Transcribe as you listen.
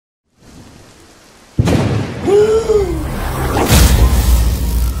Woo!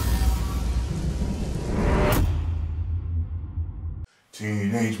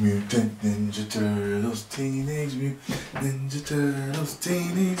 Teenage Mutant Ninja Turtles, Teenage Mutant Ninja Turtles,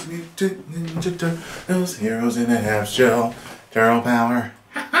 Teenage Mutant Ninja Turtles, heroes in a half shell, turtle power.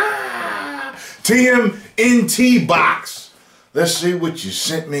 TMNT box. Let's see what you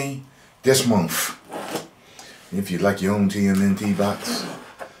sent me this month. If you'd like your own TMNT box,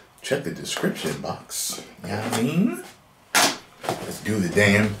 check the description box. You know what I mean? Let's do the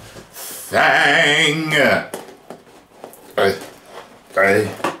damn thing. There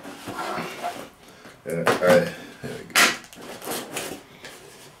we go.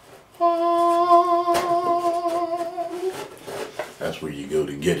 That's where you go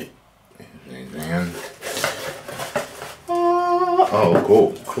to get it. Man. Oh,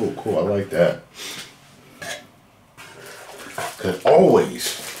 cool. I like that. Could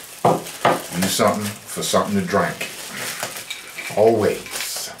always use something for something to drink.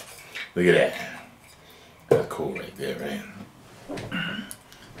 Always. Look at that. That's cool right there, right?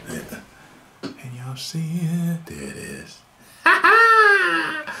 Can y'all see it? There it is.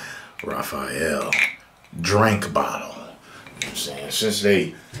 Raphael drink bottle. You know what I'm saying? Since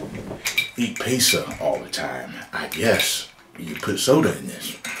they eat pizza all the time, I guess you put soda in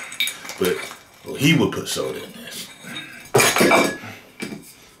this. But well, he would put soda in this.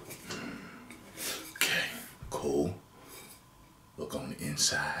 Okay, cool. Look on the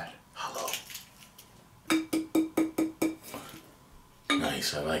inside. Hello.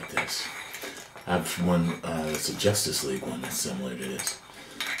 Nice, I like this. I have one, it's a Justice League one that's similar to this.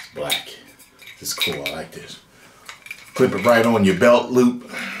 It's black. This is cool, I like this. Clip it right on your belt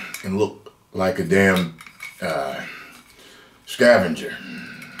loop and look like a damn scavenger.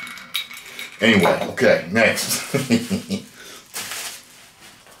 Anyway, okay, next. Let's see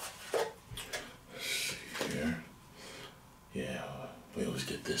here. Yeah, we always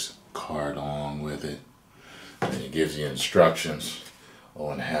get this card along with it. And it gives you instructions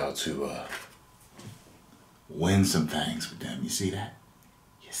on how to win some things with them. You see that?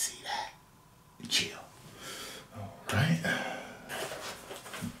 You see that? Chill. All right.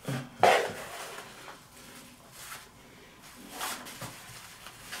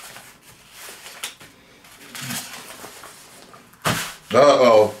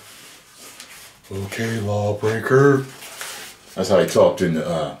 Uh-oh. Okay, lawbreaker. That's how he talked in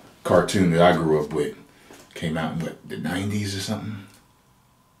the cartoon that I grew up with. Came out in what, the 90s or something?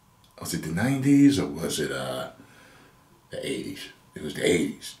 Was it the 90s or was it the 80s? It was the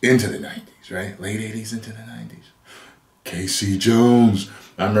 80s. Into the 90s, right? Late 80s into the 90s. Casey Jones.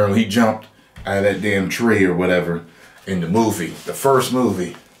 I remember he jumped out of that damn tree or whatever in the movie. The first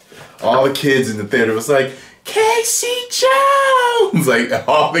movie. All the kids in the theater was like, Casey Jones! Like,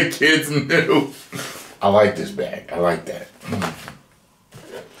 all the kids knew. I like this bag. I like that.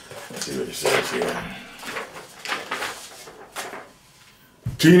 Let's see what it says here.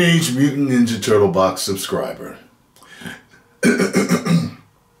 Teenage Mutant Ninja Turtle box subscriber.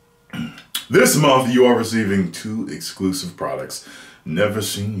 This month you are receiving 2 exclusive products never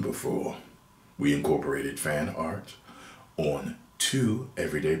seen before. We incorporated fan art on 2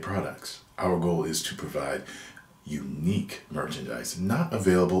 everyday products. Our goal is to provide unique merchandise not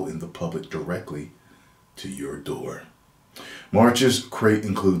available in the public directly to your door. March's crate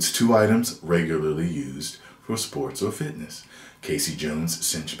includes 2 items regularly used for sports or fitness. Casey Jones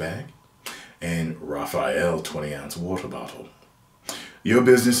cinch bag and Raphael 20-ounce water bottle. Your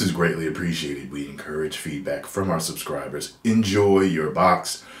business is greatly appreciated. We encourage feedback from our subscribers. Enjoy your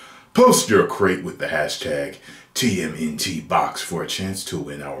box. Post your crate with the hashtag TMNTBox for a chance to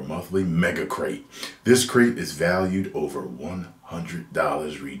win our monthly mega crate. This crate is valued over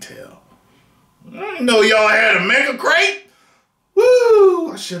 $100 retail. I didn't know y'all had a mega crate.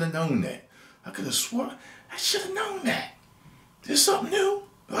 Woo! I should have known that. I could have sworn I should have known that. There's something new.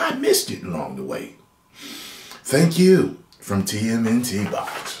 I missed it along the way. Thank you from TMNT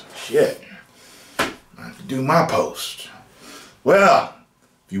Box. Shit. I have to do my post. Well,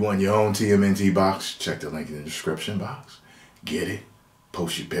 if you want your own TMNT box, check the link in the description box. Get it.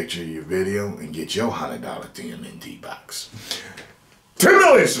 Post your picture of your video and get your $100 TMNT box. 10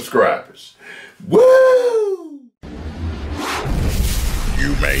 million subscribers. Woo!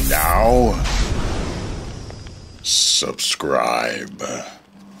 You may now subscribe.